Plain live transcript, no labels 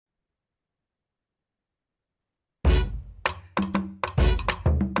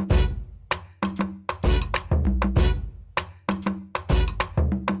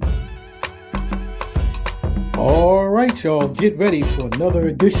right, y'all, get ready for another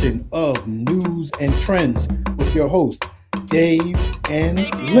edition of Newz and Trends with your hosts, Dave and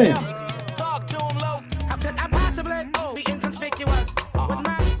Lynn. Talk to him low. How could I possibly be inconspicuous? With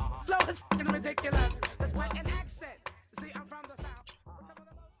my flow is fucking ridiculous. That's quite an accent. See, I'm from the South. Some of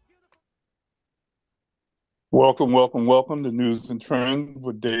the most beautiful. Welcome to News and Trends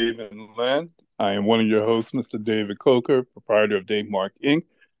with Dave and Len. I am one of your hosts, Mr. David Coker, proprietor of Dave Mark Inc.,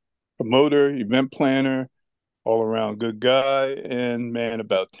 promoter, event planner, all-around good guy, and man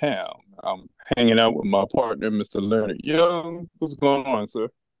about town. I'm hanging out with my partner, Mr. Leonard Young. What's going on, sir?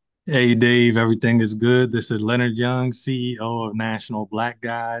 Hey Dave, everything is good. This is Leonard Young, CEO of National Black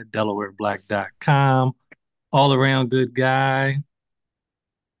Guy, DelawareBlack.com. All around good guy.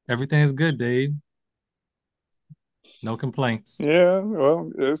 Everything is good, Dave. No complaints.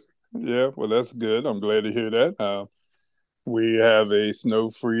 Well, that's good. I'm glad to hear that. We have a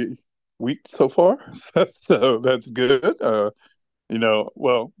snow-free week so far, so that's good. I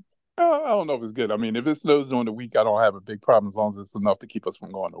don't know if it's good. I mean, if it snows during the week, I don't have a big problem as long as it's enough to keep us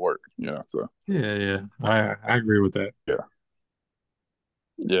from going to work. So Yeah. I agree with that.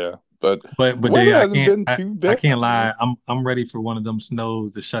 yeah. But But weather Dave, hasn't been too I bad. can't lie. I'm ready for one of them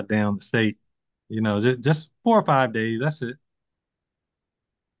snows to shut down the state. Just 4 or 5 days. That's it.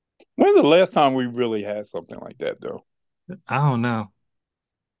 When's the last time we really had something like that, though? I don't know.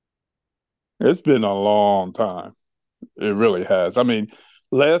 It's been a long time. It really has. I mean,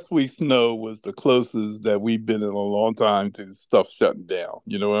 last week's snow was the closest that we've been in a long time to stuff shutting down.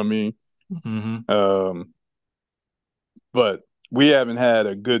 You know what I mean? Hmm. But we haven't had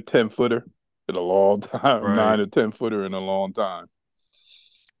a good 10-footer in a long time, Right. 9 or 10-footer in a long time.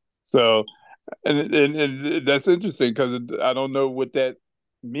 So, and that's interesting because I don't know what that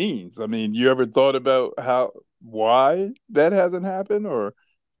means. I mean, you ever thought about why that hasn't happened, or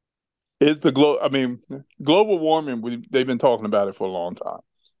is global warming? They've been talking about it for a long time.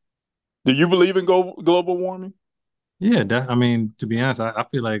 Do you believe in global warming? Yeah, to be honest, I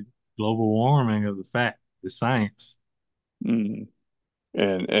feel like global warming is a fact. It's science. Mm.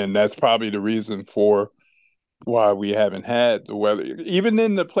 And that's probably the reason for why we haven't had the weather. Even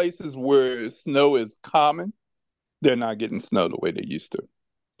in the places where snow is common, they're not getting snow the way they used to.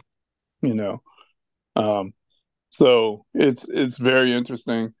 You know, um, so it's very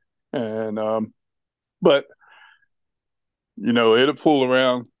interesting, and but it'll pull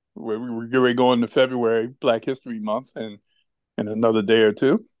around. We're getting ready to go into February, Black History Month, and in another day or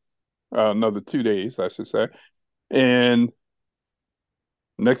two, another 2 days, I should say, and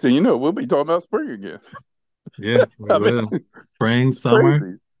next thing you know, we'll be talking about spring again. Yeah, we I mean, will. Spring, summer.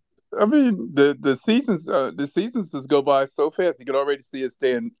 crazy. I mean, the seasons just go by so fast. You can already see it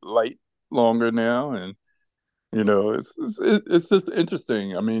staying light longer now, and it's just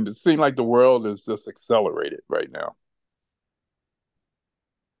interesting. I mean, it seems like the world is just accelerated right now.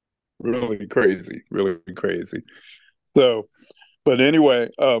 Really crazy, really crazy. So, but anyway,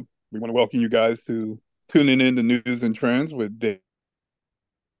 we want to welcome you guys to tuning in to News and Trends with Dave,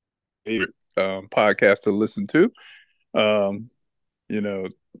 podcast to listen to. Um, you know,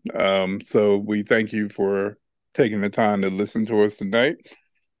 so we thank you for taking the time to listen to us tonight.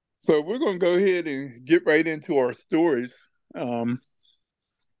 So we're going to go ahead and get right into our stories. Um,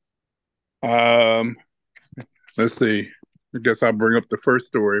 let's see. I guess I'll bring up the first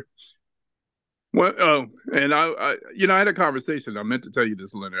story. Well, and I had a conversation. I meant to tell you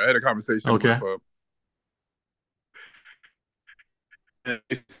this, Leonard. I had a conversation with, Okay. and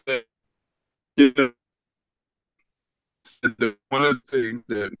they said, you know, that one of the things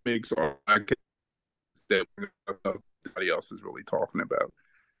that makes our podcast that nobody else is really talking about,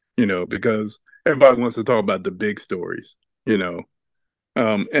 because everybody wants to talk about the big stories, and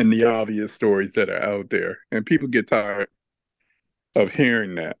the obvious stories that are out there, and people get tired of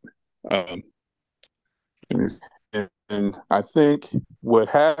hearing that. Um, and I think what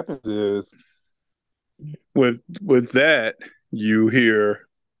happens is with that, you hear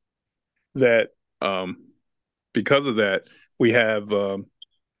that because of that, we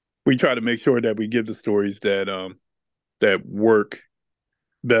try to make sure that we give the stories that work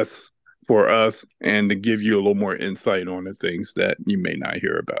best for us and to give you a little more insight on the things that you may not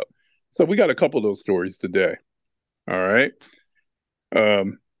hear about. So we got a couple of those stories today. All right.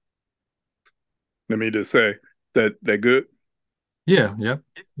 Um, let me just say that good. Yeah, yep.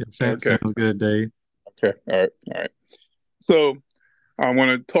 Okay. Sounds good, Dave. Okay. All right. So I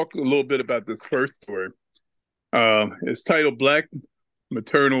want to talk a little bit about this first story. It's titled "Black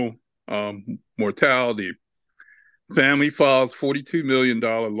Maternal Mortality." Family files $42 million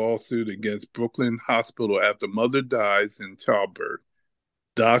lawsuit against Brooklyn hospital after mother dies in childbirth.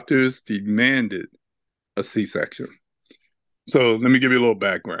 Doctors demanded a C-section. So let me give you a little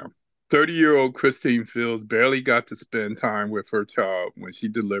background. 30-year-old Christine Fields barely got to spend time with her child when she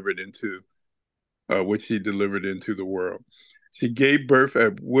delivered into which she delivered into the world. She gave birth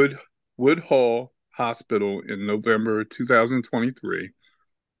at Woodhull Hospital in November 2023,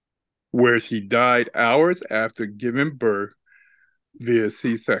 where she died hours after giving birth via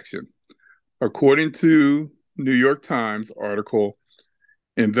C-section. According to New York Times article,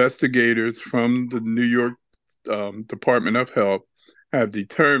 investigators from the New York Department of Health have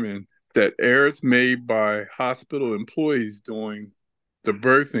determined that errors made by hospital employees during the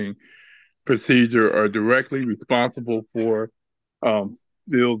birthing procedure are directly responsible for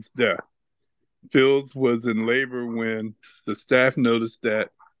Fields' death. Fields was in labor when the staff noticed that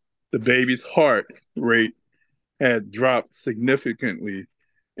the baby's heart rate had dropped significantly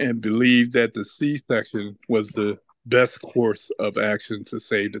and believed that the C-section was the best course of action to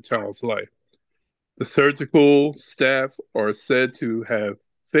save the child's life. The surgical staff are said to have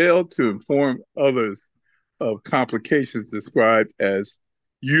failed to inform others of complications described as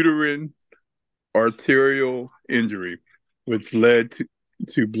uterine arterial injury, which led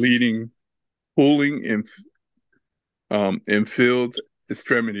to bleeding, pooling in Fields'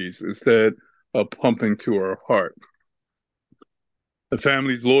 extremities instead of pumping to her heart. The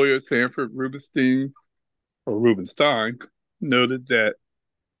family's lawyer, Sanford Rubenstein, noted that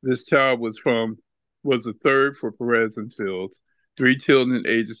this child was the third for Perez and Fields. 3 children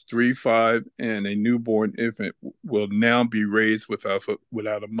ages 3, 5, and a newborn infant will now be raised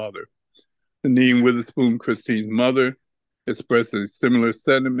without a mother. Janine Witherspoon, Christine's mother, expressed a similar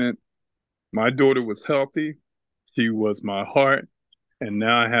sentiment. My daughter was healthy. She was my heart. And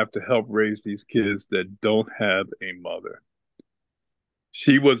now I have to help raise these kids that don't have a mother.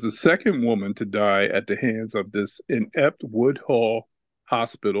 She was the second woman to die at the hands of this inept Woodhull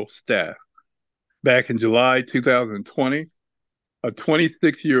Hospital staff. Back in July 2020, a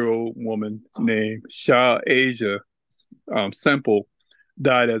 26-year-old woman named Shah Asia Semple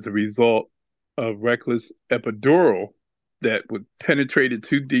died as a result of reckless epidural that would penetrated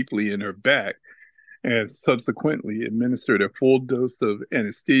too deeply in her back and subsequently administered a full dose of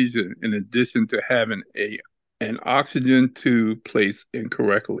anesthesia in addition to having an oxygen tube placed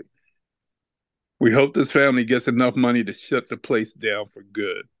incorrectly. We hope this family gets enough money to shut the place down for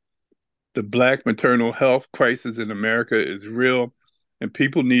good. The Black maternal health crisis in America is real, and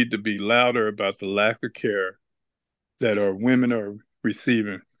people need to be louder about the lack of care that our women are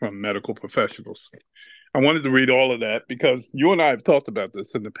receiving from medical professionals. I wanted to read all of that because you and I have talked about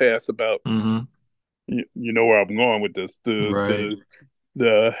this in the past about, you know where I'm going with this,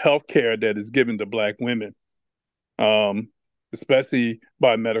 the health care that is given to Black women, especially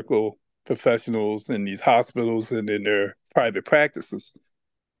by medical professionals in these hospitals and in their private practices.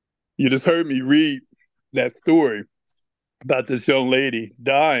 You just heard me read that story about this young lady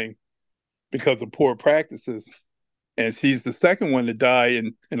dying because of poor practices. And she's the second one to die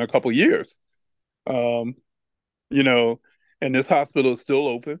in a couple of years. You know, and this hospital is still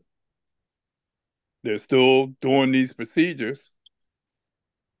open. They're still doing these procedures.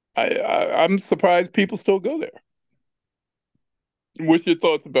 I'm surprised people still go there. What's your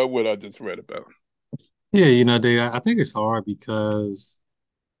thoughts about what I just read about? Yeah, Dave, I think it's hard because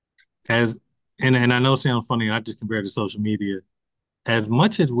as and I know it sounds funny, I just compared to social media. As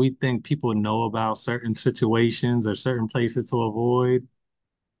much as we think people know about certain situations or certain places to avoid,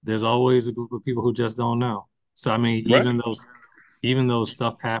 there's always a group of people who just don't know. So I mean, Right. even though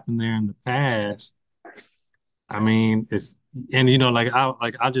stuff happened there in the past, I mean, it's and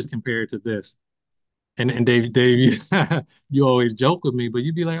I'll just compare it to this. And Dave, you always joke with me, but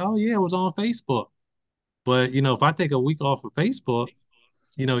you'd be like, "Oh yeah, it was on Facebook." But if I take a week off of Facebook,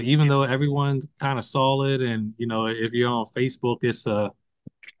 even though everyone's kind of solid, and if you're on Facebook, it's a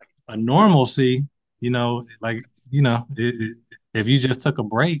normalcy. If you just took a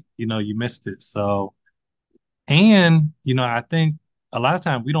break, you missed it. So, and I think a lot of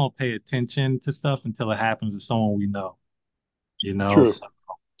times we don't pay attention to stuff until it happens to someone we know. True. So,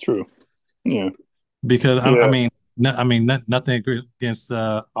 True. Yeah. because I Yeah. mean, nothing against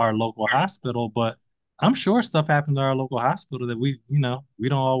our local hospital, but I'm sure stuff happens to our local hospital that we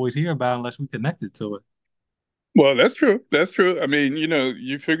don't always hear about unless we connected to it. Well, that's true. That's true. I mean,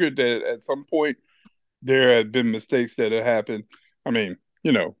 you figured that at some point there had been mistakes that had happened. I mean,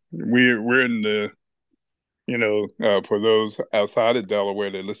 we're in the, for those outside of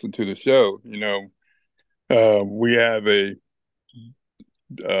Delaware that listen to the show, we have a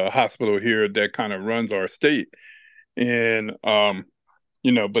hospital here that kind of runs our state, and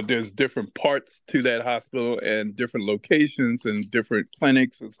but there's different parts to that hospital and different locations and different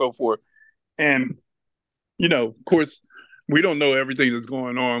clinics and so forth. And of course, we don't know everything that's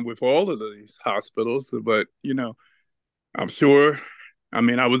going on with all of these hospitals, but I'm sure. I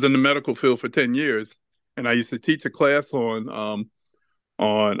mean, I was in the medical field for 10 years, and I used to teach a class on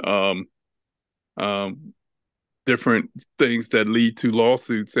um, different things that lead to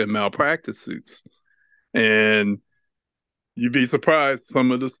lawsuits and malpractice suits. And you'd be surprised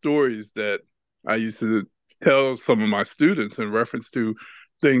some of the stories that I used to tell some of my students in reference to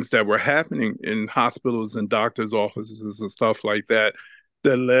things that were happening in hospitals and doctors' offices and stuff like that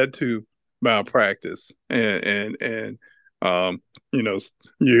that led to malpractice and you know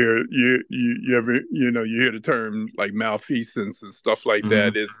you hear you ever you hear the term like malfeasance and stuff like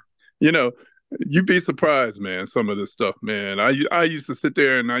that. Hmm. It's you know you'd be surprised, man, some of this stuff, man. I used to sit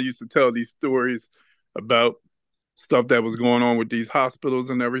there and I used to tell these stories about stuff that was going on with these hospitals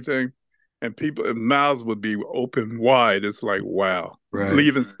and everything, and people mouths would be open wide. It's like, wow, Right.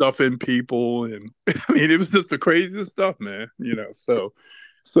 leaving stuff in people, and I mean, it was just the craziest stuff, man. So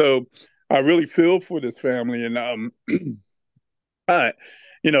I really feel for this family, and I,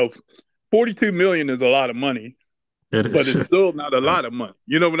 you know, 42 million is a lot of money, It but is it's just still not a lot of money.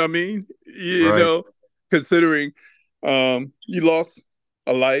 You know what I mean? right. Considering you lost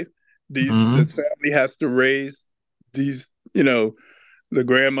a life, this Hmm. family has to raise these, you know, the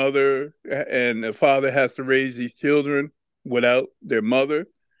grandmother and the father has to raise these children without their mother.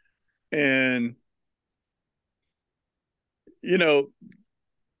 And, you know,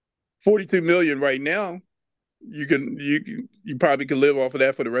 42 million right now, you probably could live off of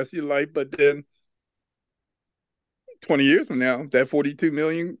that for the rest of your life, but then 20 years from now, that 42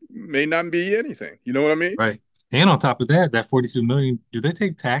 million may not be anything. You know what I mean? Right. And on top of that, that 42 million, do they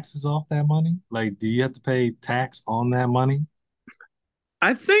take taxes off that money? Like, do you have to pay tax on that money?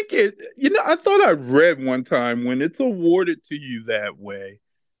 I think I thought I read one time when it's awarded to you that way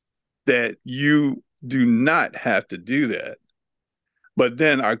that you do not have to do that. But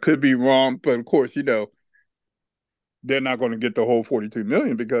then I could be wrong. But of course, they're not going to get the whole 42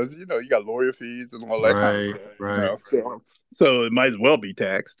 million because, you got lawyer fees and all that kind of Right, stuff. right. So it might as well be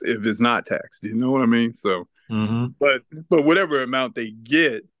taxed if it's not taxed. You know what I mean? So, Hmm. but whatever amount they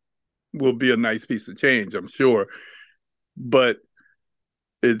get will be a nice piece of change, I'm sure. But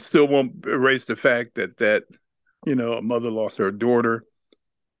it still won't erase the fact that a mother lost her daughter,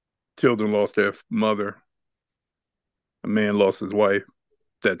 children lost their mother, a man lost his wife,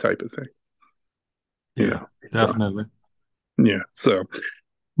 that type of thing. You Yeah, know. So definitely. yeah. So,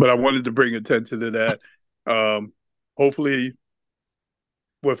 but I wanted to bring attention to that. Hopefully,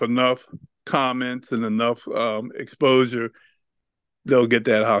 with enough comments and enough exposure, they'll get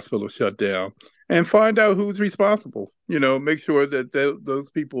that hospital shut down and find out who's responsible. Make sure that those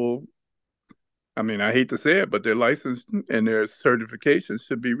people. I mean, I hate to say it, but their license and their certifications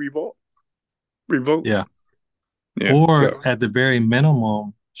should be revoked. Revoked. Yeah. Yeah. Or So, at the very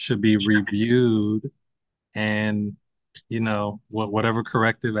minimum, should be reviewed and, whatever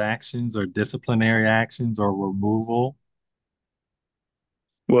corrective actions or disciplinary actions or removal.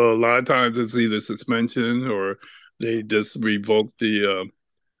 well, a lot of times it's either suspension or they just revoke the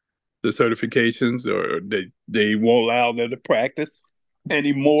certifications, or they won't allow them to practice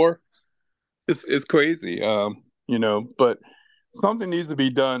anymore. It's crazy, but something needs to be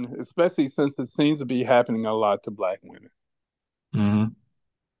done, especially since it seems to be happening a lot to Black women. Hmm.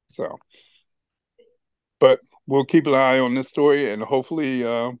 So, but we'll keep an eye on this story, and hopefully,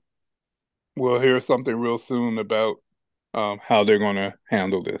 we'll hear something real soon about how they're going to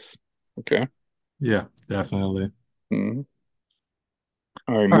handle this. Okay. Yeah, definitely. Mhm.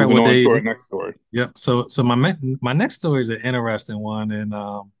 All right, All right, moving well, on to Dave. our next story. Yep. So my next story is an interesting one, and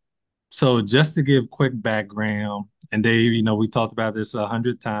so just to give quick background, and Dave, we talked about this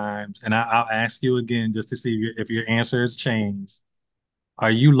 100 times, and I'll ask you again just to see if your answer has changed.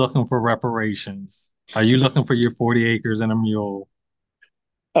 Are you looking for reparations? Are you looking for your 40 acres and a mule?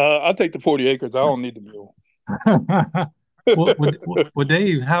 I'll take the 40 acres. I don't need the mule. Well,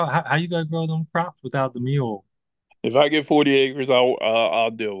 Dave, how you gonna grow them crops without the mule? If I get 40 acres,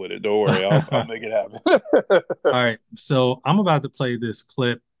 I'll deal with it. Don't worry, I'll make it happen. All right, so I'm about to play this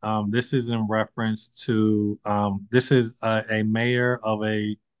clip. This is in reference to this is a mayor of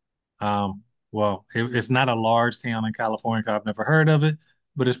a well, it's not a large town in California. 'Cause I've never heard of it,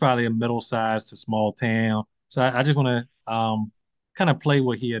 but it's probably a middle-sized to small town. So I just want to kind of play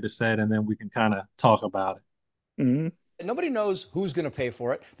what he had to say, and then we can kind of talk about it. Mhm. Nobody knows who's going to pay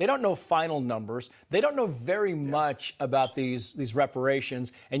for it. They don't know final numbers. They don't know very much about these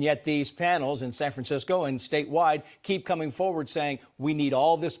reparations. And yet these panels in San Francisco and statewide keep coming forward saying we need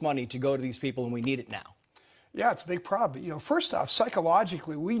all this money to go to these people and we need it now. Yeah, it's a big problem. First off,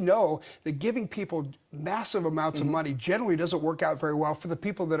 psychologically, we know that giving people massive amounts of money generally doesn't work out very well for the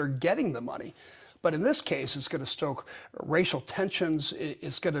people that are getting the money. But in this case, it's going to stoke racial tensions.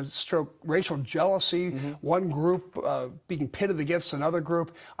 It's going to stoke racial jealousy, one group being pitted against another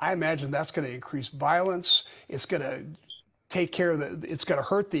group. I imagine that's going to increase violence. It's going to take care of it's going to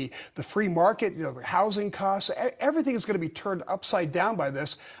hurt the free market, the housing costs. Everything is going to be turned upside down by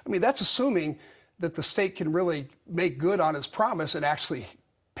this. I mean, that's assuming that the state can really make good on its promise and actually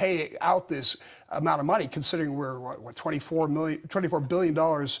pay out this amount of money, considering we're what $24 billion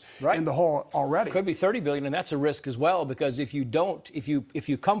Right. in the hole already. Could be 30 billion, and that's a risk as well, because if you don't, if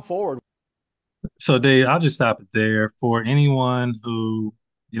you come forward. So Dave, I'll just stop it there. For anyone who,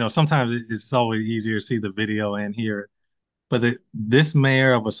 sometimes it's always easier to see the video and hear it. But this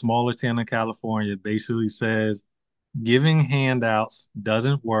mayor of a smaller town in California basically says giving handouts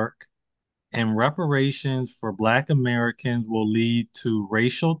doesn't work, and reparations for Black Americans will lead to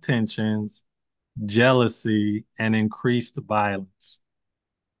racial tensions, jealousy, and increased violence.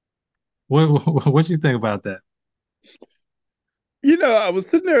 What you think about that? I was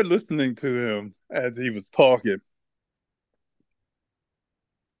sitting there listening to him as he was talking.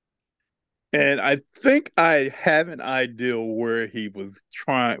 And I think I have an idea what he was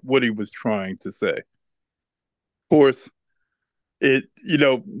trying to say. Of course,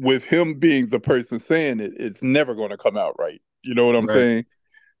 with him being the person saying it, it's never going to come out right. You know what I'm Right. saying?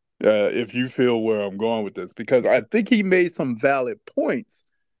 If you feel where I'm going with this, because I think he made some valid points,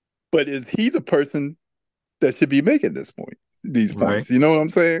 but is he the person that should be making these Right. points? You know what I'm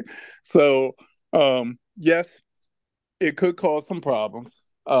saying? So, yes, it could cause some problems.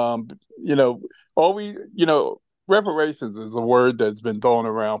 You know, reparations is a word that's been thrown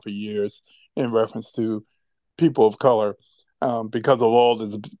around for years in reference to people of color, because of all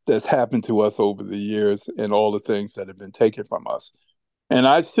that's happened to us over the years and all the things that have been taken from us. And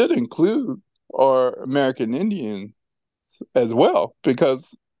I should include our American Indians as well, because,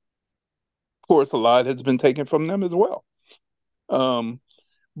 of course, a lot has been taken from them as well.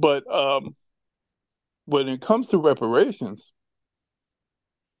 But when it comes to reparations,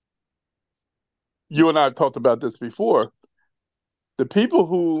 you and I have talked about this before. The people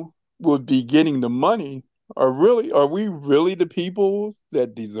who would be getting the money are we really the people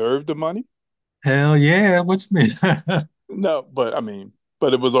that deserve the money? Hell yeah, what you mean? No, but I mean,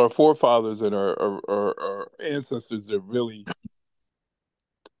 but it was our forefathers and our ancestors that really,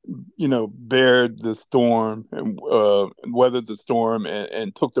 bared the storm and weathered the storm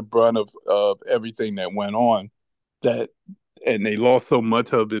and took the brunt of everything that went on, that and they lost so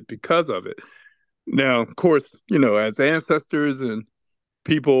much of it because of it. Now, of course, as ancestors and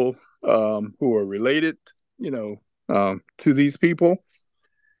people who are related, to these people,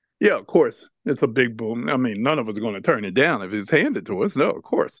 yeah, of course, it's a big boom. I mean, none of us are going to turn it down if it's handed to us. No, of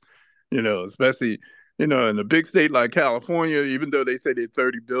course, especially in a big state like California, even though they say they're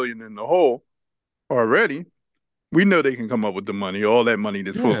 30 billion in the hole already, we know they can come up with the money, all that money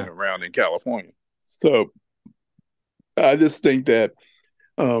that's floating Yeah. around in California. So I just think that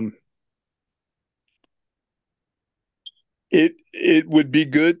it would be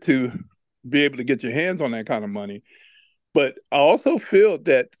good to be able to get your hands on that kind of money. But I also feel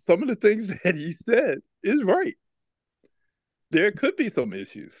that some of the things that he said is right. There could be some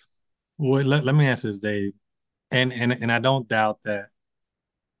issues. Well, let me ask this, Dave. And I don't doubt that.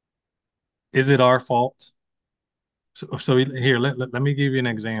 Is it our fault? So here, let me give you an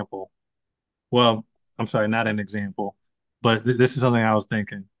example. Well, I'm sorry, not an example, but this is something I was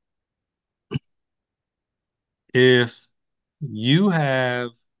thinking. If you have,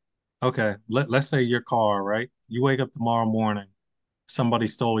 okay, let's say your car, right? You wake up tomorrow morning, somebody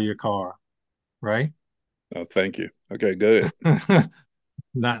stole your car, right? Oh, thank you. Okay, good.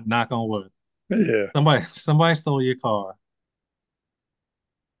 Not knock on wood. Yeah. Somebody stole your car.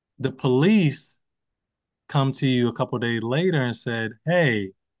 The police come to you a couple days later and said,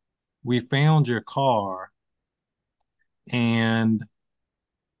 "Hey, we found your car, and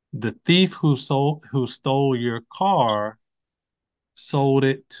the thief who stole your car sold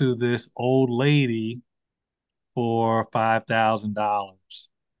it to this old lady for $5,000.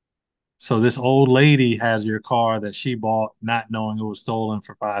 So this old lady has your car that she bought not knowing it was stolen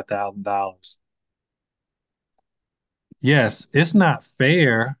for $5,000. Yes, it's not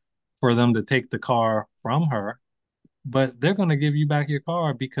fair for them to take the car from her, but they're going to give you back your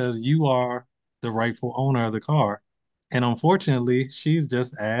car because you are the rightful owner of the car. And unfortunately, she's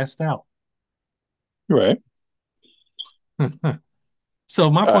just asked out. Right. So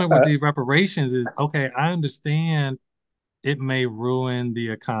my I, point with I, these reparations is, okay, I understand it may ruin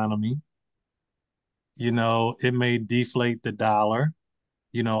the economy. It may deflate the dollar,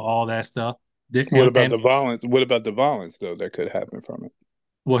 all that stuff. What about And the violence? What about the violence though that could happen from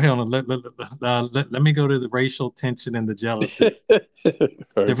well, hell no, let me go to the racial tension and the jealousy. it?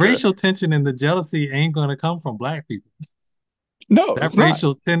 The Okay. racial tension and the jealousy ain't going to come from black people. No, it's not.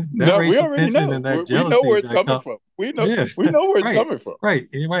 That No, we racial already tension know. and that We know jealousy where it's that coming come, from. We know. yeah, We know where it's right, coming from. right.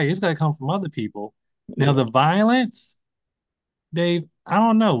 It's going to come from other people. Now, Yeah. the violence, Dave, I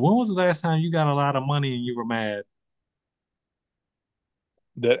don't know. When was the last time you got a lot of money and you were mad?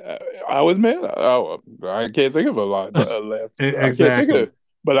 That I was mad. I can't think of a lot less. I can't think of Exactly. it.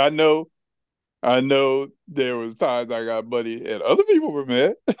 But I know there was times I got money and other people were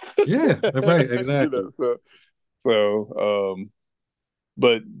mad. Yeah, right, You know, exactly. so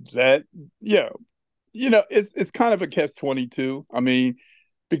but that yeah, it's kind of a catch 22. I mean,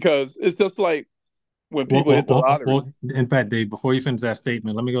 because it's just like when people hit the lottery. In fact, Dave, before you finish that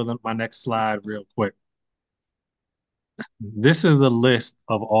statement, let me go to my next slide real quick. This is the list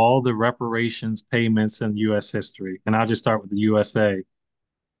of all the reparations payments in U.S. history, and I'll just start with the USA.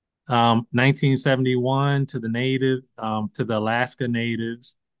 1971 to the to the Alaska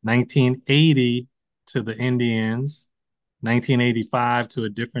Natives, 1980 to the Indians, 1985 to a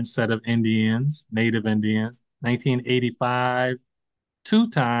different set of Indians, Native Indians, 1985 two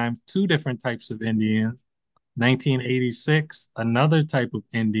times, two different types of Indians, 1986 another type of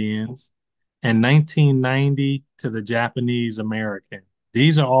Indians, and 1990 to the Japanese American.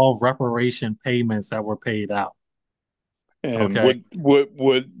 These are all reparation payments that were paid out. And Okay.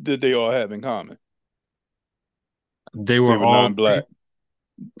 what did they all have in common? They They were were all non-black.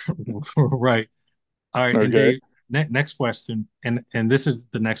 right. All right. And Okay. Dave, next question. And this is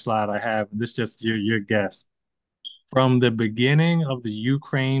the next slide I have. And this is just your guess. From the beginning of the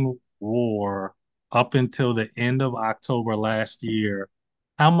Ukraine war up until the end of October last year,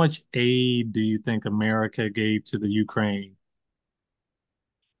 how much aid do you think America gave to the Ukraine?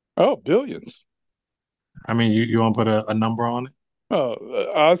 Oh, billions. I mean, you want to put a number on it?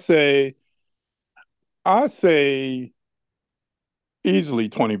 Oh, I say easily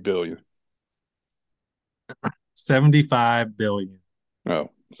 20 billion. 75 billion. Oh,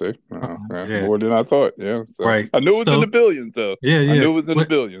 see, yeah, Yeah, more than I thought. Yeah, so right. I knew it was in the So, billions, though. yeah, I yeah. knew it was in the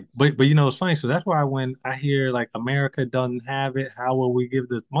billions. But it's funny. So that's why when I hear like America doesn't have it, how will we give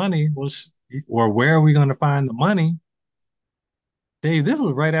this money? Well, or where are we going to find the money? Dave, this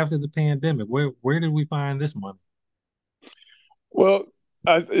was right after the pandemic. Where did we find this money? Well,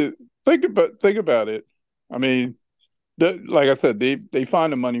 think about it. I mean, like I said, they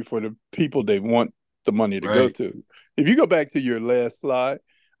find the money for the people they want the money to go Right. to. If you go back to your last slide,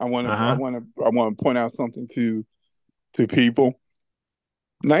 I want to I Uh-huh. want to I want to point out something to people.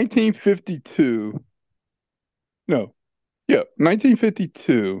 1952. No, yeah,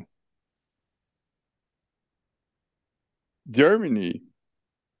 1952. Germany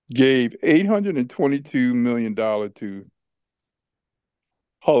gave $822 million to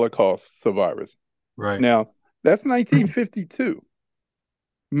Holocaust survivors. Right. Now, that's 1952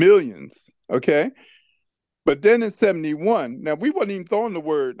 millions, okay? But then in 71, now we wasn't even throwing the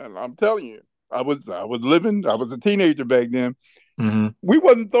word, and I'm telling you, I was a teenager back then. Hmm. We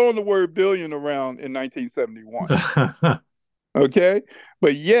wasn't throwing the word billion around in 1971, okay?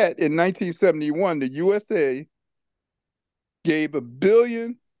 But yet in 1971, the USA gave 1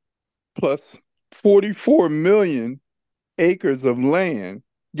 billion plus 44 million acres of land,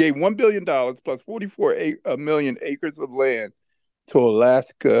 gave $1 billion plus 44 million acres of land to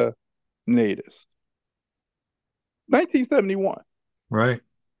Alaska natives. 1971. Right.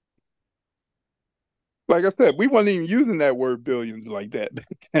 Like I said, we wasn't even using that word billions like that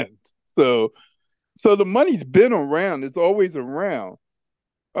back then. So the money's been around. It's always around.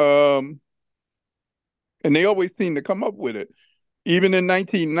 Um, and they always seem to come up with it. Even in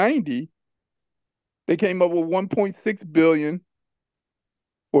 1990, they came up with 1.6 billion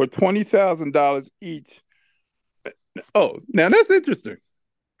or $20,000 each. Oh, now that's interesting.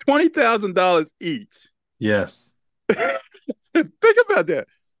 $20,000 each. Yes. Think about that.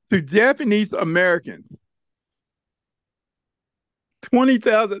 To Japanese Americans,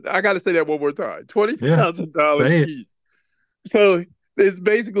 20,000. I got to say that one more time. twenty Yeah. thousand dollars Say it. each. So it's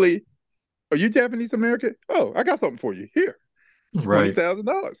basically, are you Japanese American? Oh, I got something for you here. Right.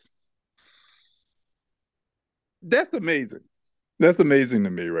 $20,000. That's amazing. That's amazing to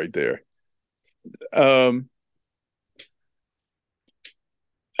me right there. Um,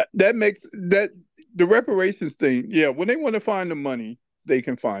 that makes that the reparations thing. Yeah, when they want to find the money, they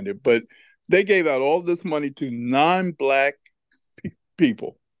can find it. But they gave out all this money to non-black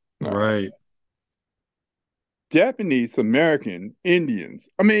people. Right. Japanese American Indians.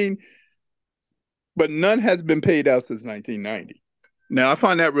 I mean, but none has been paid out since 1990. Now, I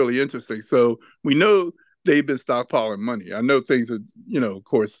find that really interesting. So we know they've been stockpiling money. I know things are, of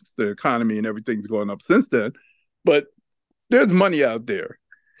course, the economy and everything's going up since then, but there's money out there.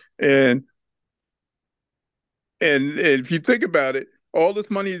 And if you think about it, all this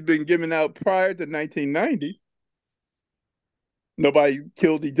money has been given out prior to 1990. Nobody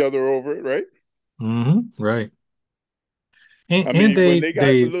killed each other over it, right? Right. I And mean, Dave, when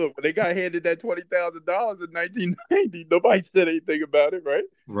they got handed that $20,000 in 1990, nobody said anything about it, right?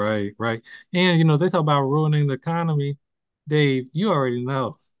 right, right. And they talk about ruining the economy. Dave, you already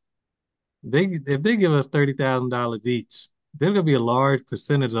know. If they give us $30,000 each, there's gonna be a large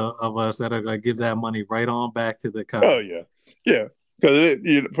percentage of us that are gonna give that money right on back to the Oh economy. yeah, yeah. Because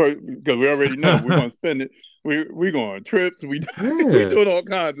we already know we're gonna spend it. We going on trips. We Yeah. doing all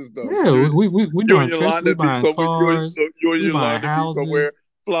kinds of stuff. Yeah, we You and doing your trips, we Yolanda be buying somewhere. cars, You and we buying Yolanda be somewhere. houses.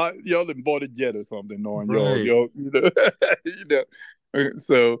 Fly. Y'all done bought a jet or something on Right. you know.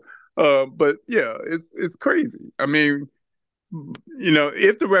 So, but yeah, it's crazy. I mean,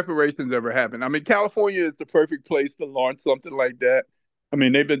 if the reparations ever happen, I mean, California is the perfect place to launch something like that. I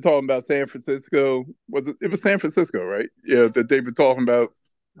mean, they've been talking about San Francisco. It was San Francisco, right? Yeah, that they've been talking about.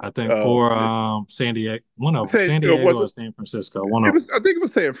 I think Uh, for San Diego, one of them, San, San was Diego or San Francisco, one it of was. I think it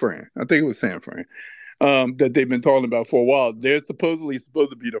was San Fran. I think it was San Fran. That they've been talking about for a while. They're supposed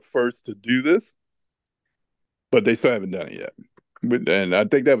to be the first to do this, but they still haven't done it yet. And I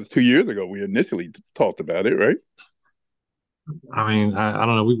think that was 2 years ago. We initially talked about it, right? them. I mean, I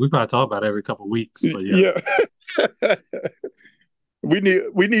don't know. We probably talk about it every couple of weeks, but yeah. Yeah. We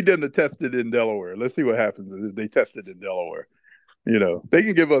need them to test it in Delaware. Let's see what happens if they test it in Delaware. They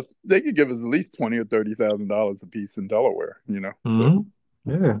can give us at least $20,000 or $30,000 a piece in Delaware. So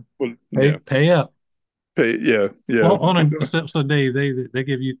Yeah. well, yeah, Pay up. yeah, yeah. So Dave, they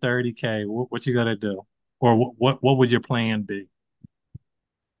give you 30K. What you gotta do? Or what would your plan be?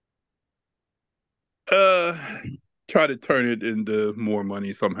 Uh, Try to turn it into more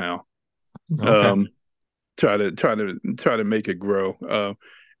money somehow. Okay. Um, try to make it grow.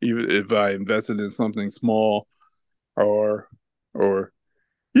 Even if I invested in something small, or or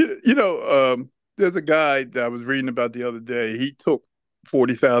there's a guy that I was reading about the other day. He took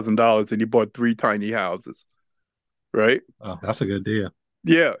 $40,000 and he bought three tiny houses. Right? Oh, that's a good deal.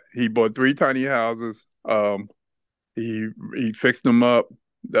 Yeah, he bought three tiny houses. He fixed them up.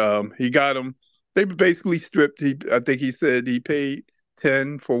 He got them. They were basically stripped. I think he said he paid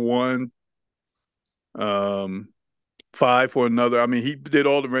 10 for one, um, five for another. I mean, he did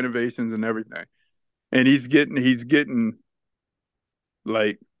all the renovations and everything, and he's getting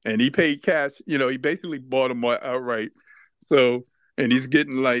like, and he paid cash. He basically bought them outright. So, and he's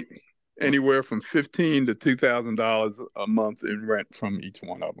getting like anywhere from $15 to $2,000 a month in rent from each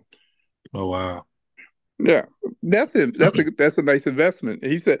one of them. Oh wow. Yeah, that's it. That's a nice investment.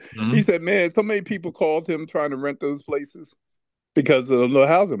 He said, Hmm. man, so many people called him trying to rent those places because of the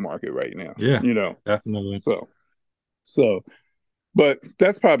housing market right now. Yeah, definitely. So so, but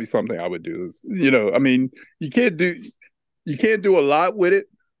that's probably something I would do. I mean, you can't do you can't do a lot with it,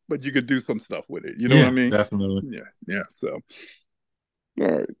 but you could do some stuff with it. You know what I Yeah, mean? definitely. Yeah, yeah. So, all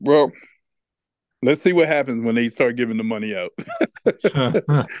right. Well, let's see what happens when they start giving the money out.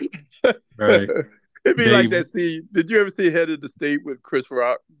 Right. It'd be like Dave, that scene. Did you ever see Head of the State with Chris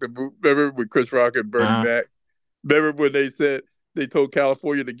Rock? Remember with Chris Rock and Bernie uh, Mac? Remember when they told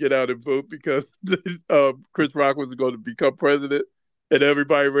California to get out and vote because Chris Rock was going to become president, and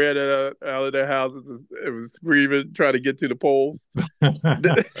everybody ran out of their houses and was screaming, trying to get to the polls.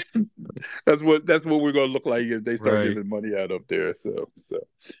 That's what we're going to look like if they start right. giving money out up there.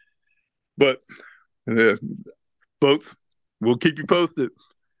 But yeah, folks, we'll keep you posted.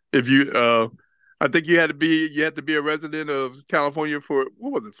 If I think you had to be a resident of California for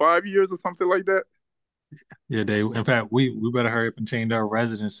what was it, 5 years or something like that. Yeah, Dave. In fact, we better hurry up and change our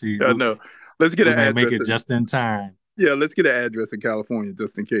residency. I know. Let's get We an may make address. it just in time. Yeah, let's get an address in California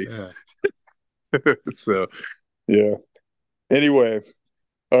just in case. Yeah. So yeah. Anyway,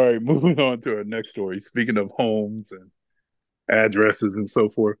 all right, moving on to our next story. Speaking of homes and addresses and so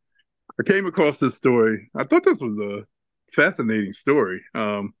forth, I came across this story. I thought this was a fascinating story.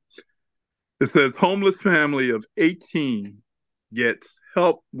 It says homeless family of 18 gets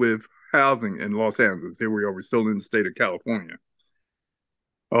help with housing in Los Angeles. Here we are. We're still in the state of California.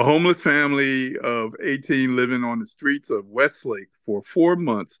 A homeless family of 18 living on the streets of Westlake for 4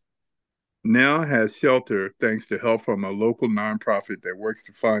 months now has shelter thanks to help from a local nonprofit that works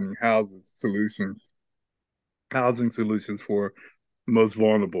to finding housing solutions for most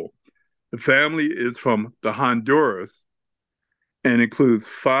vulnerable. The family is from the Honduras and includes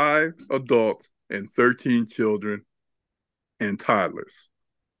 5 adults and 13 children and toddlers.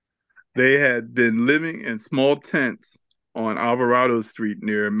 They had been living in small tents on Alvarado Street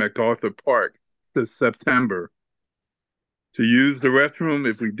near MacArthur Park since September. To use the restroom,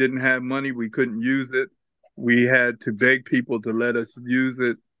 if we didn't have money, we couldn't use it. We had to beg people to let us use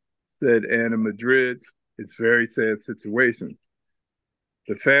it, said Anna Madrid. It's a very sad situation.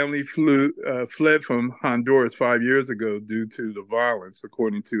 The family fled from Honduras 5 years ago due to the violence,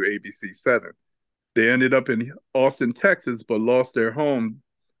 according to ABC 7. They ended up in Austin, Texas, but lost their home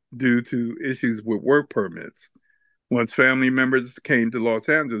due to issues with work permits. Once family members came to Los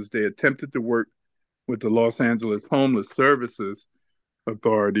Angeles, they attempted to work with the Los Angeles Homeless Services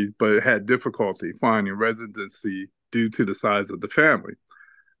Authority, but had difficulty finding residency due to the size of the family.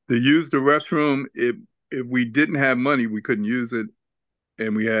 To use the restroom, if we didn't have money, we couldn't use it,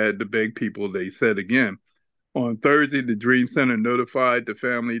 and we had to beg people, they said again. On Thursday, the Dream Center notified the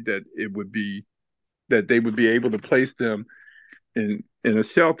family that they would be able to place them in a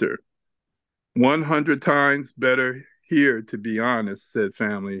shelter. 100 times better here, to be honest, said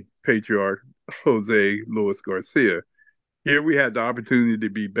family patriarch Jose Luis Garcia. Here we had the opportunity to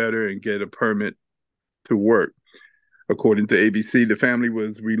be better and get a permit to work. According to ABC, the family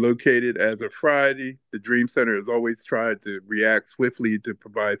was relocated as of Friday. The Dream Center has always tried to react swiftly to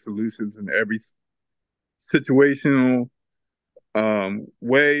provide solutions in every situational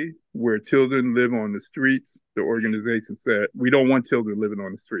way where children live on the streets. The organization said, we don't want children living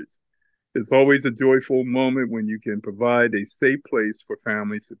on the streets. It's always a joyful moment when you can provide a safe place for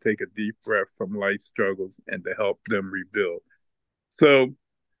families to take a deep breath from life struggles and to help them rebuild. So,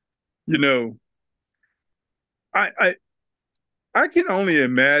 you know, I can only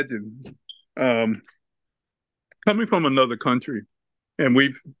imagine coming from another country, and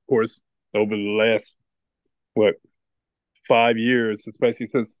we've, of course, over the last 5 years, especially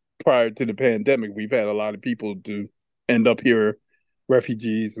since prior to the pandemic, we've had a lot of people to end up here,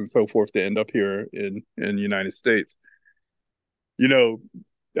 refugees and so forth, to end up here in the United States. You know,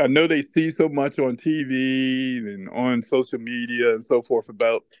 I know they see so much on TV and on social media and so forth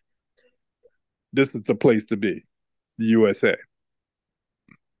about this is the place to be, the USA.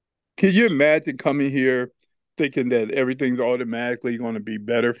 Can you imagine coming here thinking that everything's automatically going to be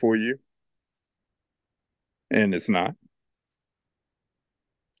better for you? And it's not.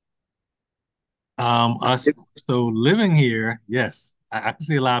 So living here, yes, I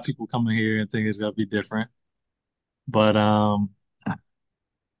see a lot of people coming here and think it's gonna be different. But I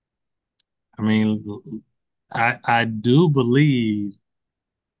mean, I do believe,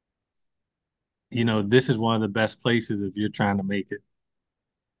 this is one of the best places if you're trying to make it.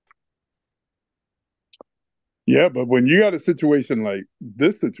 Yeah, but when you got a situation like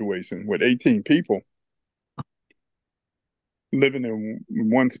this situation with 18 people living in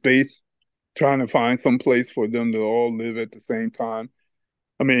one space, trying to find some place for them to all live at the same time.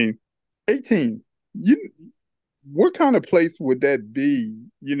 I mean, 18, what kind of place would that be?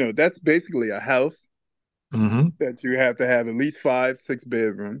 That's basically a house that you have to have at least 5, 6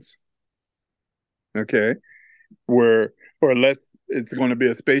 bedrooms. Okay. Or unless it's going to be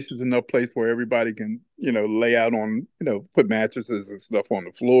a spacious enough place where everybody can, lay out on, put mattresses and stuff on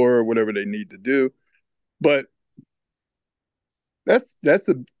the floor or whatever they need to do. But that's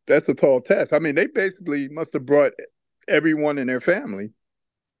a tall task. I mean, they basically must have brought everyone in their family,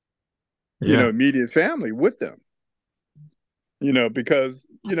 immediate family with them. Because,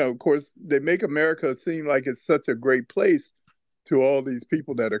 of course, they make America seem like it's such a great place to all these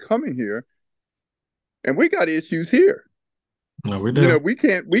people that are coming here. And we got issues here. No, we do. We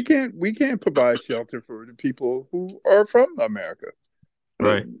can't provide shelter for the people who are from America.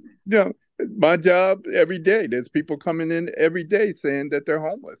 Right. My job every day, there's people coming in every day saying that they're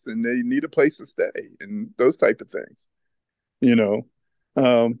homeless and they need a place to stay and those type of things.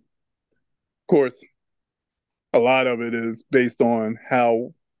 Of course, a lot of it is based on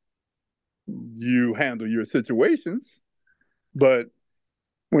how you handle your situations. But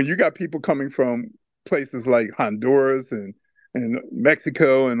when you got people coming from places like Honduras and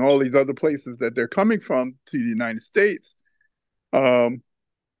Mexico and all these other places that they're coming from to the United States, and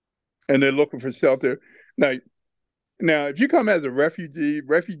they're looking for shelter. Now, if you come as a refugee,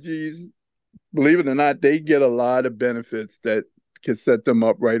 refugees, believe it or not, they get a lot of benefits that can set them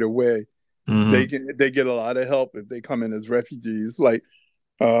up right away. Mm-hmm. They get a lot of help if they come in as refugees, like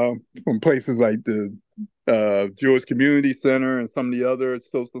from places like the Jewish Community Center and some of the other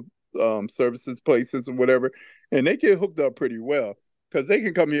social services places or whatever, and they get hooked up pretty well because they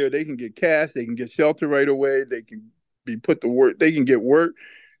can come here, they can get cash, they can get shelter right away, they can be put to work, they can get work,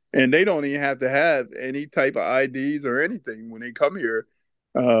 and they don't even have to have any type of IDs or anything when they come here.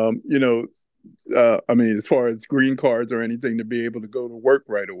 I mean, as far as green cards or anything to be able to go to work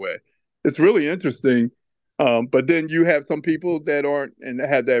right away. It's really interesting. But then you have some people that aren't and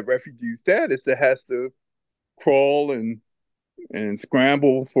have that refugee status that has to crawl and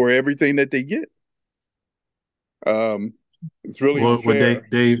scramble for everything that they get. Um, it's really Well, unfair.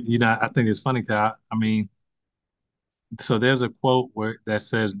 Dave, I think it's funny 'cause I mean, so there's a quote that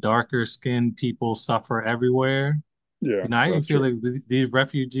says darker skinned people suffer everywhere. Yeah, I even that's feel true. like these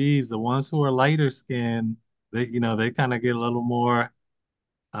refugees, the ones who are lighter skinned, they kind of get a little more,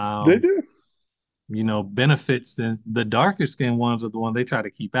 They um, do. benefits than the darker skinned ones are the ones they try to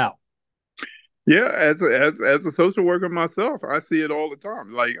keep out. Yeah, as a social worker myself, I see it all the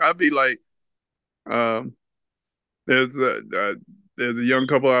time. Like I'd be like, um, there's there's a young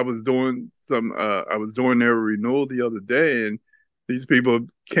couple I was doing their renewal the other day, and these people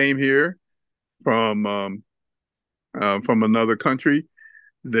came here from from another country.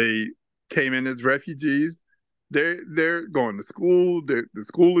 They came in as refugees. They're going to school. The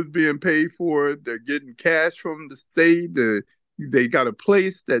school is being paid for. They're getting cash from the state. They got a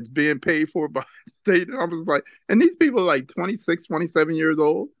place that's being paid for by the state. And I was like, and these people are like 26, 27 years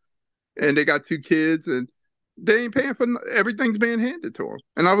old, and they got two kids, and they ain't paying for everything's being handed to them.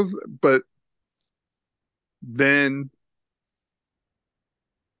 And but then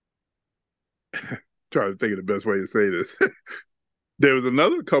trying to think of the best way to say this. There was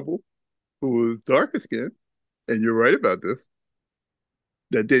another couple who was darker skinned, and you're right about this,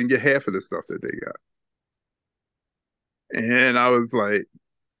 that didn't get half of the stuff that they got. And I was like,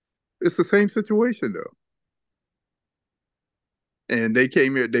 it's the same situation though. And they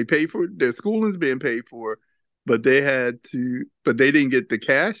came here, they paid for their schooling's being paid for, but they didn't get the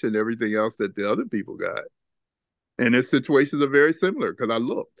cash and everything else that the other people got. And their situations are very similar because I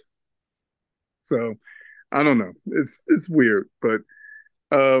looked. So I don't know. It's weird, but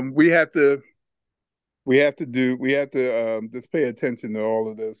we have to just pay attention to all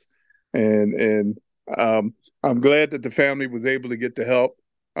of this, and I'm glad that the family was able to get the help.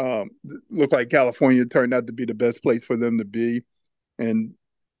 Looked like California turned out to be the best place for them to be, and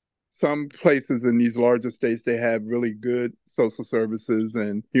some places in these larger states they have really good social services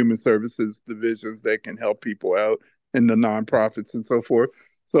and human services divisions that can help people out in the nonprofits and so forth.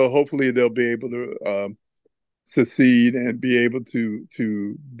 So hopefully they'll be able to succeed and be able to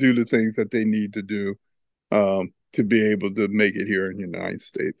do the things that they need to do to be able to make it here in the United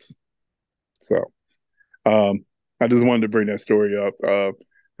States. So I just wanted to bring that story up because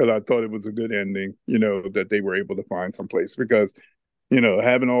I thought it was a good ending, that they were able to find some place because,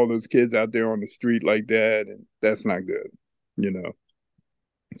 having all those kids out there on the street like that, and that's not good, you know.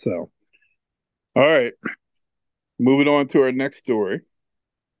 So, all right, moving on to our next story.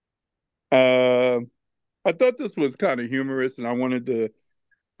 Uh, I thought this was kind of humorous, and I'm gonna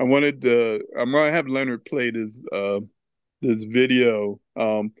have Leonard play this video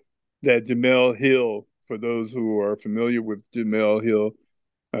that Jamel Hill. For those who are familiar with Jamel Hill,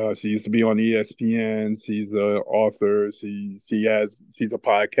 she used to be on ESPN. She's an author. She's a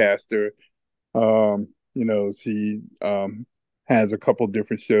podcaster. She has a couple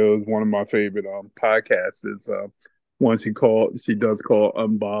different shows. One of my favorite podcasts is one she does call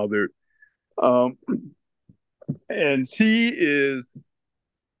Unbothered. Um, and she is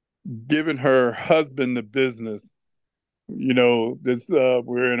giving her husband the business. This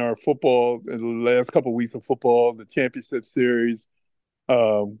we're in our football in the last couple of weeks of football. The championship series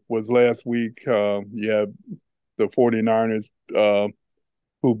was last week. Yeah, the 49ers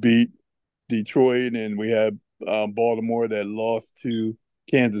who beat Detroit, and we had Baltimore that lost to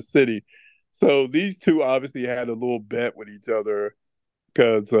Kansas City. So these two obviously had a little bet with each other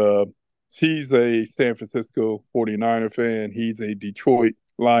because she's a San Francisco 49er fan. He's a Detroit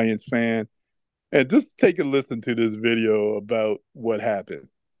Lions fan. And just take a listen to this video about what happened.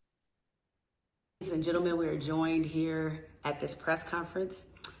 Ladies and gentlemen, we are joined here at this press conference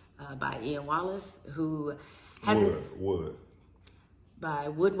by Ian Wallace, who has by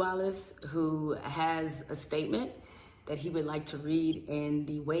Wood Wallace, who has a statement that he would like to read in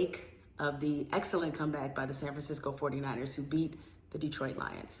the wake of the excellent comeback by the San Francisco 49ers, who beat the Detroit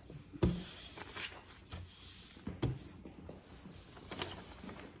Lions.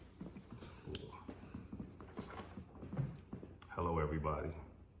 Hello, everybody.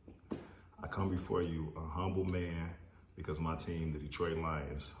 I come before you a humble man because my team, the Detroit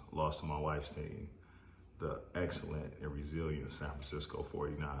Lions, lost to my wife's team, the excellent and resilient San Francisco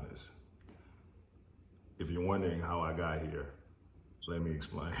 49ers. If you're wondering how I got here, let me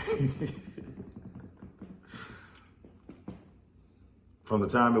explain. From the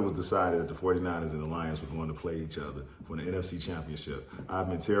time it was decided that the 49ers and the Lions were going to play each other for the NFC Championship, I've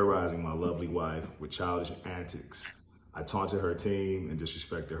been terrorizing my lovely wife with childish antics. I taunted her team and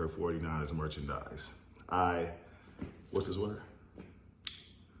disrespected her 49ers merchandise. What's this word?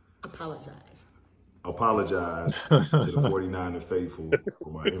 Apologize. Apologize to the 49er faithful for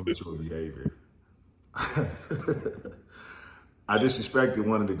my immature behavior. I disrespected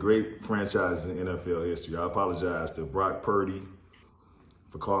one of the great franchises in NFL history. I apologize to Brock Purdy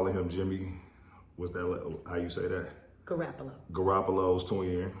for calling him Jimmy. Was that how you say that? Garoppolo. Garoppolo's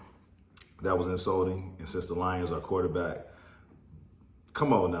twin. That was insulting. And since the Lions are quarterback,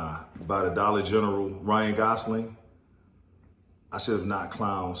 come on now, by the Dollar General, Ryan Gosling, I should have not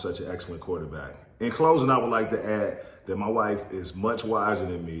clowned such an excellent quarterback. In closing, I would like to add that my wife is much wiser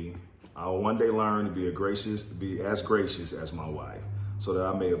than me. I will one day learn to be as gracious as my wife, so that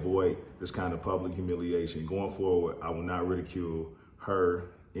I may avoid this kind of public humiliation. Going forward, I will not ridicule her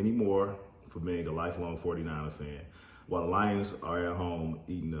anymore for being a lifelong 49er fan. While the Lions are at home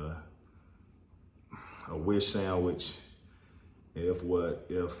eating a wish sandwich, if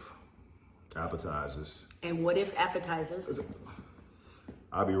appetizers. And what if appetizers?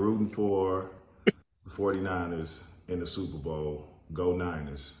 I'll be rooting for the 49ers in the Super Bowl. Go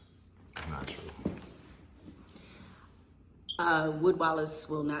Niners. Not true. Wood Wallace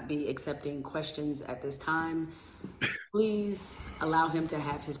will not be accepting questions at this time. Please allow him to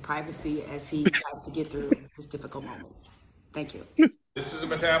have his privacy as he tries to get through this difficult moment. Thank you. This is a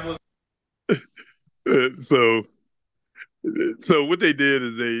metabolism. So what they did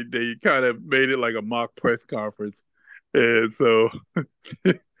is they kind of made it like a mock press conference, and so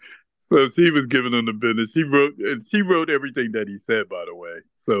she was giving them the business. She wrote everything that he said, by the way.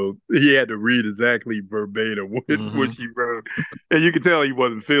 So he had to read exactly verbatim what she wrote, and you could tell he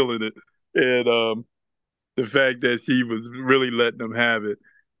wasn't feeling it. And the fact that she was really letting them have it.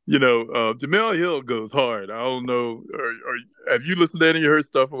 Jamel Hill goes hard. I don't know, or have you listened to any of her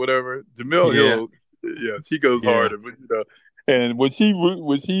stuff or whatever? Jamel Hill, yeah, she goes hard. And when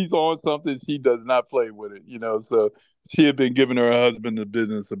she's on something, she does not play with it. So she had been giving her husband the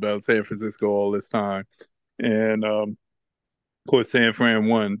business about San Francisco all this time, and of course San Fran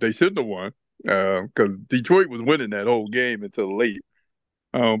won. They shouldn't have won because Detroit was winning that whole game until late.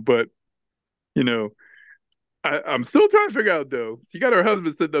 But I'm still trying to figure out though. She got her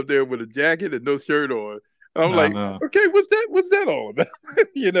husband sitting up there with a jacket and no shirt on. I'm like, okay, what's that all about?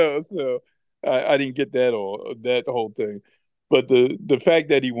 So I didn't get that whole thing. But the fact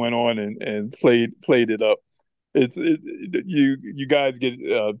that he went on and played it up, you guys get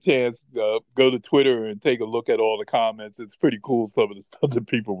a chance go to Twitter and take a look at all the comments. It's pretty cool some of the stuff that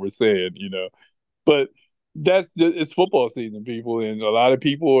people were saying, But it's football season, people, and a lot of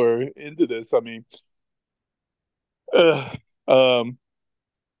people are into this. I mean. It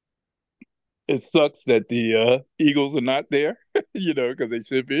sucks that the Eagles are not there, because they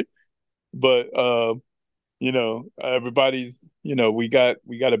should be. But everybody's, we got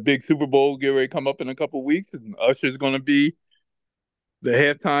a big Super Bowl get ready to come up in a couple of weeks, and Usher's going to be the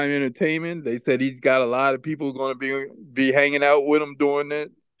halftime entertainment. They said he's got a lot of people going to be hanging out with him doing it,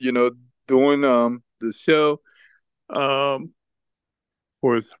 doing the show. Of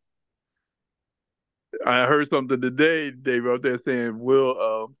course. I heard something today. They wrote there saying,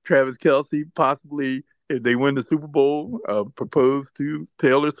 will Travis Kelce possibly, if they win the Super Bowl, propose to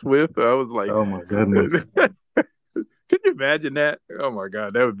Taylor Swift? I was like, oh my goodness. Can you imagine that? Oh my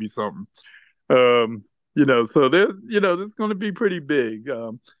God, that would be something. So there's, this is going to be pretty big.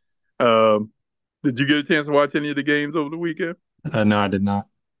 Did you get a chance to watch any of the games over the weekend? No, I did not.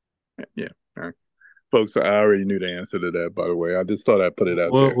 Yeah. All right. Folks, I already knew the answer to that, by the way. I just thought I'd put it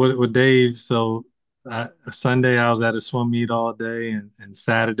out there. With Dave, so Sunday I was at a swim meet all day, and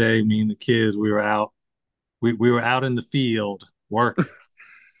Saturday me and the kids we were out. We were out in the field working.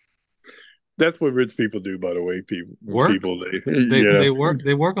 That's what rich people do, by the way. People they work.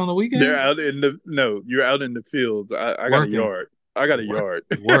 They work on the weekends. They're out in you're out in the fields. I got a yard. I got a yard.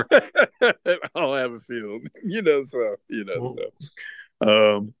 Work. I don't have a field.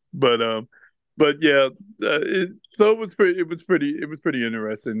 But yeah, so it was pretty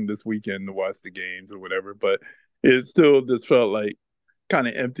interesting this weekend to watch the games or whatever. But it still just felt like kind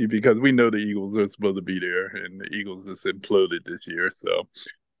of empty because we know the Eagles are supposed to be there, and the Eagles just imploded this year. So,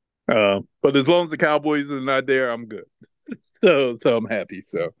 but as long as the Cowboys are not there, I'm good. so I'm happy.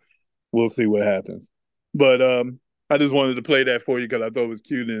 So we'll see what happens. But I just wanted to play that for you because I thought it was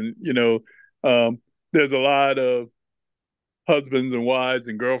cute, and there's a lot of husbands and wives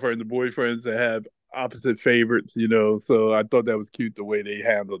and girlfriends and boyfriends that have opposite favorites, so I thought that was cute the way they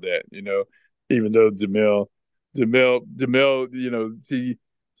handled that, even though Jamel Jamel,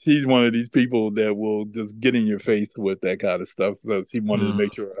 she's one of these people that will just get in your face with that kind of stuff. So she wanted to Mm.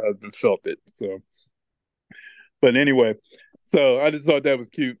 make sure her husband felt it. So, but anyway, so I just thought that was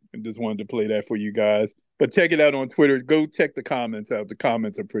cute and just wanted to play that for you guys. But check it out on Twitter. Go check the comments out. The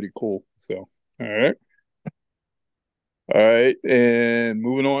comments are pretty cool. So, all right. All right. And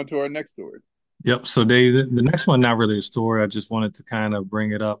moving on to our next story. Yep. So Dave, the next one, not really a story. I just wanted to kind of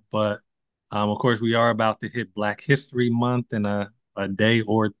bring it up, but of course, we are about to hit Black History Month in a day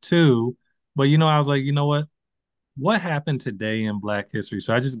or two. But I was like, you know what? What happened today in Black History?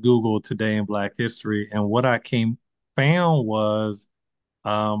 So I just Googled today in Black History, and what I came found was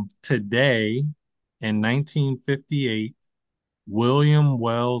today in 1958, William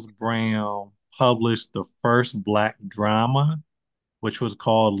Wells Brown published the first Black drama, which was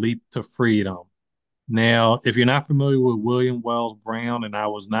called Leap to Freedom. Now, if you're not familiar with William Wells Brown, and I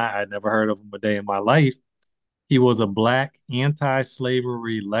was not, I'd never heard of him a day in my life. He was a Black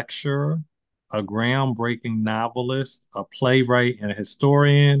anti-slavery lecturer, a groundbreaking novelist, a playwright, and a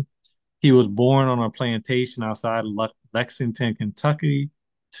historian. He was born on a plantation outside of Lexington, Kentucky,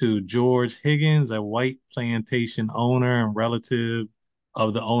 to George Higgins, a white plantation owner and relative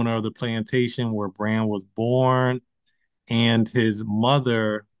of the owner of the plantation where Brown was born, and his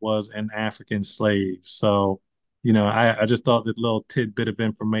mother was an African slave. So, I just thought that little tidbit of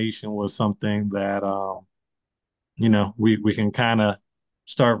information was something that we can kind of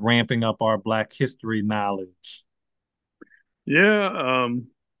start ramping up our Black history knowledge. Yeah,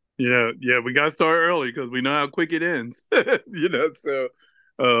 yeah, we got to start early because we know how quick it ends. So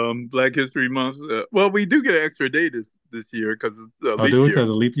Black History Month. Well, we do get an extra day this year because it's a Oh, leap do it year. because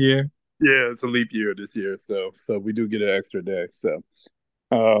of leap year? Yeah, it's a leap year this year, so we do get an extra day. So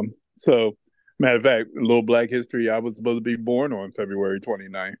matter of fact, a little Black history. I was supposed to be born on February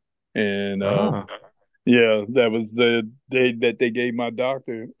 29th, and Ah, yeah, that was the day that they gave my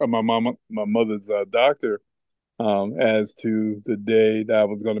doctor, my mother's doctor, as to the day that I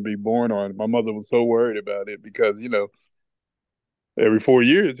was going to be born on. My mother was so worried about it because every 4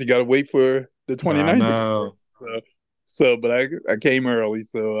 years you got to wait for the I 29th to come around. know. But I came early,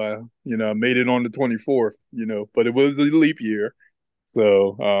 so I made it on the 24th. But it was a leap year,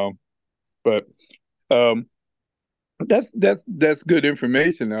 so but um, that's good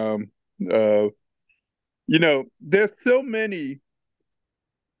information. Uh, there's so many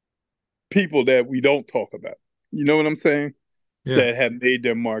people that we don't talk about. You know what I'm saying? Yeah. That have made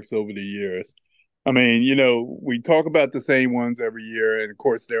their marks over the years. I mean, we talk about the same ones every year, and of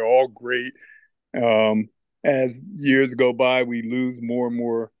course, they're all great. Um, as years go by, we lose more and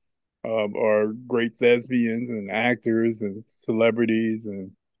more our great thespians and actors and celebrities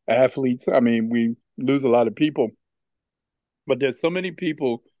and athletes. I mean, we lose a lot of people, but there's so many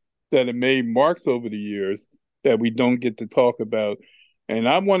people that have made marks over the years that we don't get to talk about. And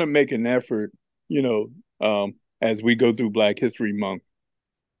I want to make an effort, you know, as we go through Black History Month,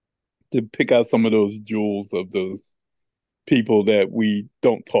 to pick out some of those jewels of those people that we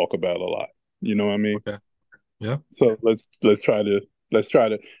don't talk about a lot. You know what I mean? Okay. Yeah. So let's try to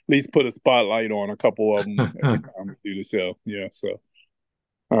at least put a spotlight on a couple of them every time we do the show. Yeah. So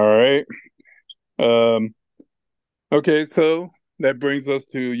all right. Um, okay. So that brings us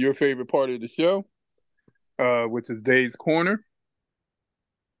to your favorite part of the show, which is Dave's Corner.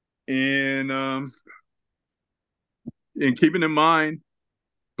 And keeping in mind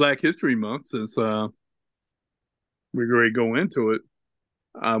Black History Month, since we're going to go into it,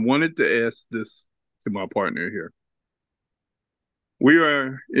 I wanted to ask this to my partner here. We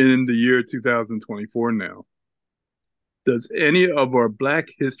are in the year 2024 now. Does any of our Black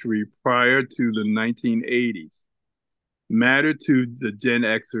history prior to the 1980s matter to the Gen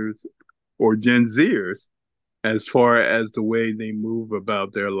Xers or Gen Zers as far as the way they move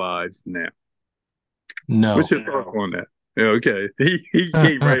about their lives now? What's No. your thoughts on that? Yeah, okay, he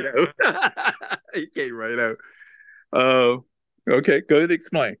came right out. He came right out. Uh, okay, go ahead,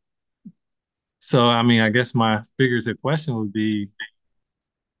 explain. So, I mean, I guess my figurative question would be,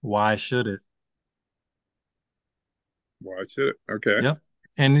 why should it? Why should it? Okay. Yep.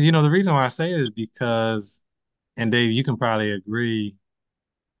 And the reason why I say it is because, and Dave, you can probably agree,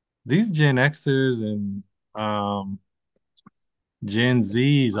 these Gen Xers and Gen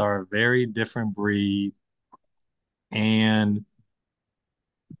Zs are a very different breed. And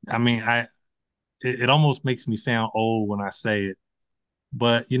I mean, it almost makes me sound old when I say it,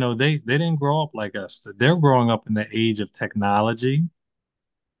 but they didn't grow up like us. They're growing up in the age of technology,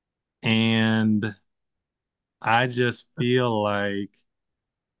 and I just feel like,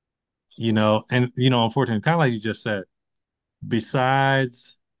 and unfortunately, kind of like you just said,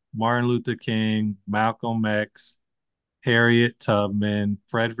 besides Martin Luther King, Malcolm X, Harriet Tubman,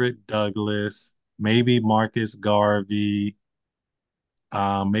 Frederick Douglass, maybe Marcus Garvey,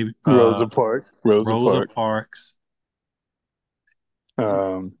 maybe Rosa Parks. Rosa Rosa Parks. Parks.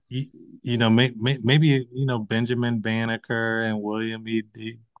 Um, You, maybe Benjamin Banneker and William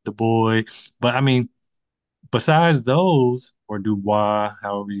Du Bois. But I mean, besides those, or Dubois,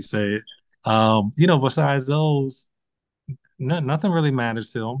 however you say it, besides those, nothing really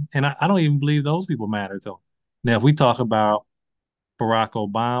matters to them, and I don't even believe those people matter to them. Now, if we talk about Barack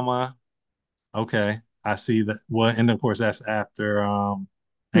Obama, okay, I see that. Well, and of course that's after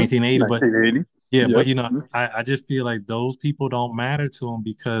 1980, but 1980. yeah, but Yep. I just feel like those people don't matter to him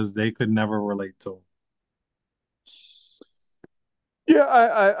because they could never relate to him.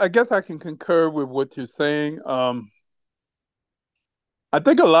 Yeah, I guess I can concur with what you're saying. I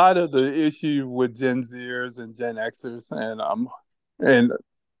think a lot of the issue with Gen Zers and Gen Xers, and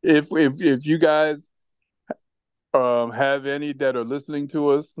if you guys have any that are listening to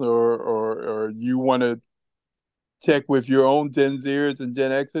us, or you want to check with your own Gen Zers and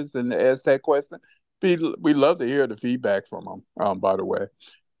Gen Xers and ask that question, we love to hear the feedback from them. By the way,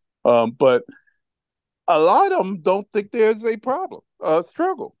 but a lot of them don't think there's a problem, a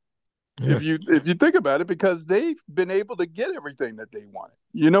struggle. Yeah. If you think about it, because they've been able to get everything that they wanted.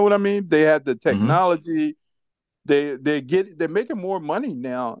 You know what I mean? They had the Hmm. technology. They're making more money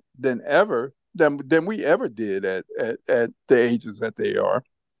now than ever than we ever did at the ages that they are.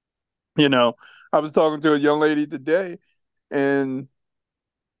 You know, I was talking to a young lady today, and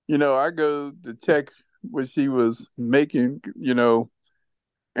I go to check what she was making.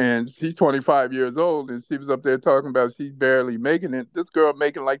 And she's 25 years old, and she was up there talking about she's barely making it. This girl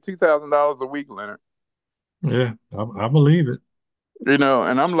making like $2,000 a week, Leonard. Yeah, I believe it. And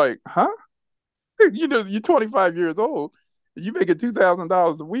I'm like, huh? You're 25 years old, you making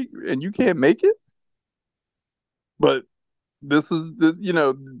 $2,000 a week, and you can't make it. But this is this,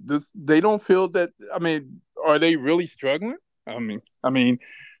 this. They don't feel that. I mean, are they really struggling? I mean,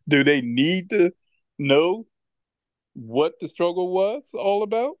 do they need to know what the struggle was all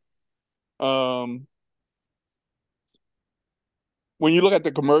about? Um, when you look at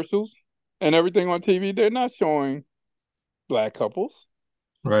the commercials and everything on TV, they're not showing black couples.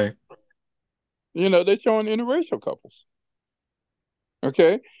 Right. They're showing interracial couples.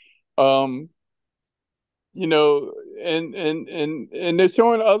 Okay. Um, you know, and they're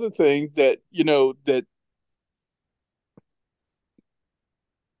showing other things that that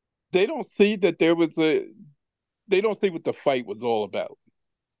they don't see that there was a they don't see what the fight was all about.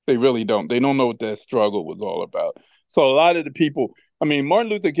 They really don't. They don't know what that struggle was all about. So a lot of the people, I mean, Martin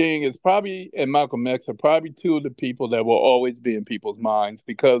Luther King is probably and Malcolm X are probably two of the people that will always be in people's minds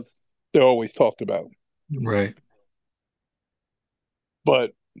because they're always talked about. Right.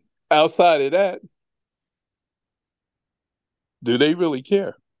 But outside of that, do they really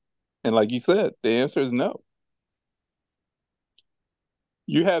care? And like you said, the answer is no.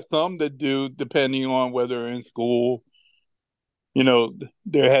 You have some that do, depending on whether in school,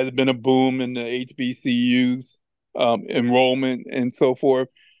 there has been a boom in the HBCUs enrollment and so forth.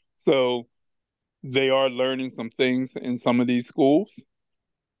 So they are learning some things in some of these schools,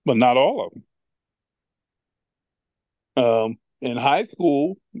 but not all of them. In high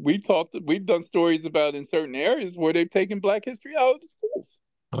school, we've done stories about in certain areas where they've taken Black history out of the schools.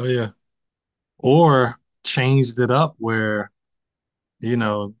 Oh yeah. Or changed it up where, you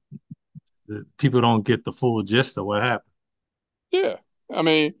know, people don't get the full gist of what happened. Yeah, I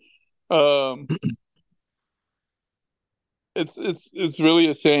mean, um, it's really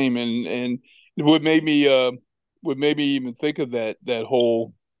a shame, and what made me even think of that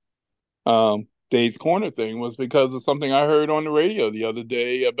whole Dave's Corner thing was because of something I heard on the radio the other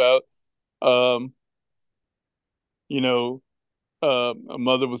day about um, you know a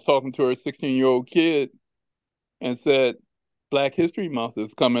mother was talking to her 16-year-old kid and said Black History Month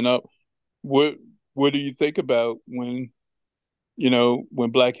is coming up. What what do you think about when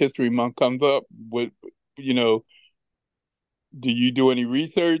Black History Month comes up? What you know do you do any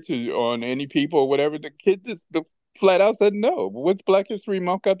research on any people or whatever? The kid just flat out said no. What's Black History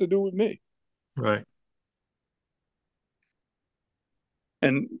Month got to do with me? Right.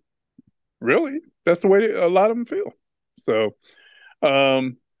 And really, that's the way a lot of them feel. So,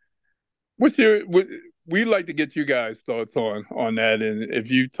 um, what's your what, we'd like to get you guys' thoughts on that, and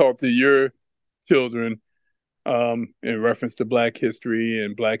if you talk to your children in reference to Black History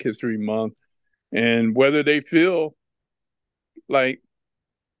and Black History Month, and whether they feel like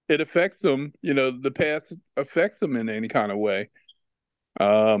it affects them, the past affects them in any kind of way.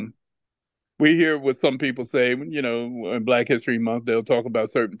 Um, we hear what some people say, in Black History Month, they'll talk about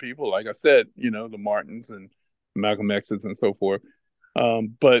certain people, like I said, the Martins and Malcolm X's and so forth.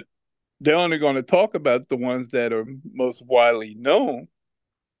 But they're only going to talk about the ones that are most widely known.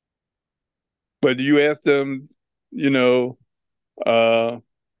 But you ask them, uh,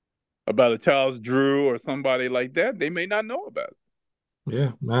 about a Charles Drew or somebody like that, they may not know about it.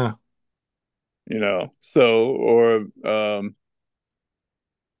 Yeah, nah.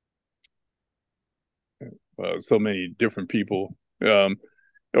 Or so many different people.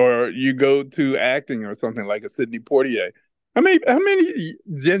 Or you go to acting or something like a Sidney Poitier. How many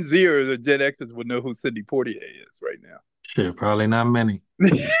Gen Zers or Gen Xers would know who Sidney Poitier is right now? Shit, probably not many.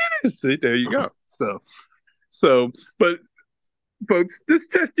 See, there you go. But folks,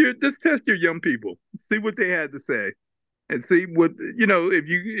 just test your young people. See what they had to say, and see what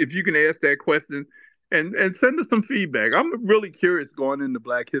if you can ask that question, and send us some feedback. I'm really curious going into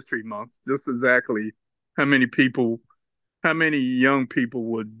Black History Month, just exactly how many young people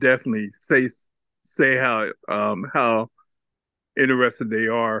would definitely say how interested they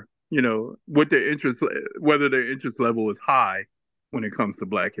are, what their interest, whether their interest level is high when it comes to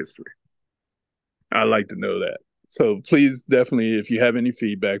Black history. I'd like to know that. So please, definitely, if you have any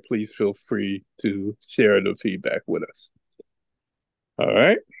feedback, please feel free to share the feedback with us. All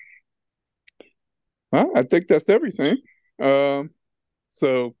right. Well, I think that's everything.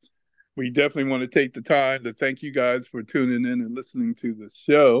 So we definitely want to take the time to thank you guys for tuning in and listening to the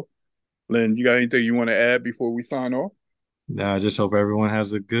show. Lynn, you got anything you want to add before we sign off? I just hope everyone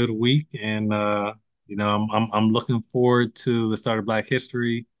has a good week, and I'm looking forward to the start of Black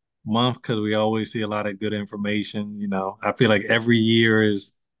History Month because we always see a lot of good information. I feel like every year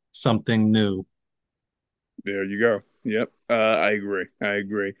is something new. There you go. Yep, I agree.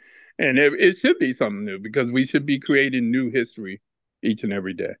 And it should be something new because we should be creating new history each and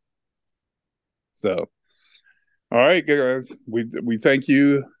every day. So, all right, guys, we thank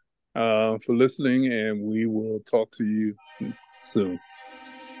you for listening, and we will talk to you soon.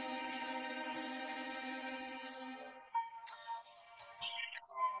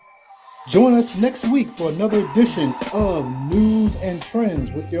 Join us next week for another edition of News and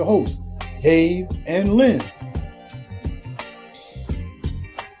Trends with your hosts, Dave and Lynn.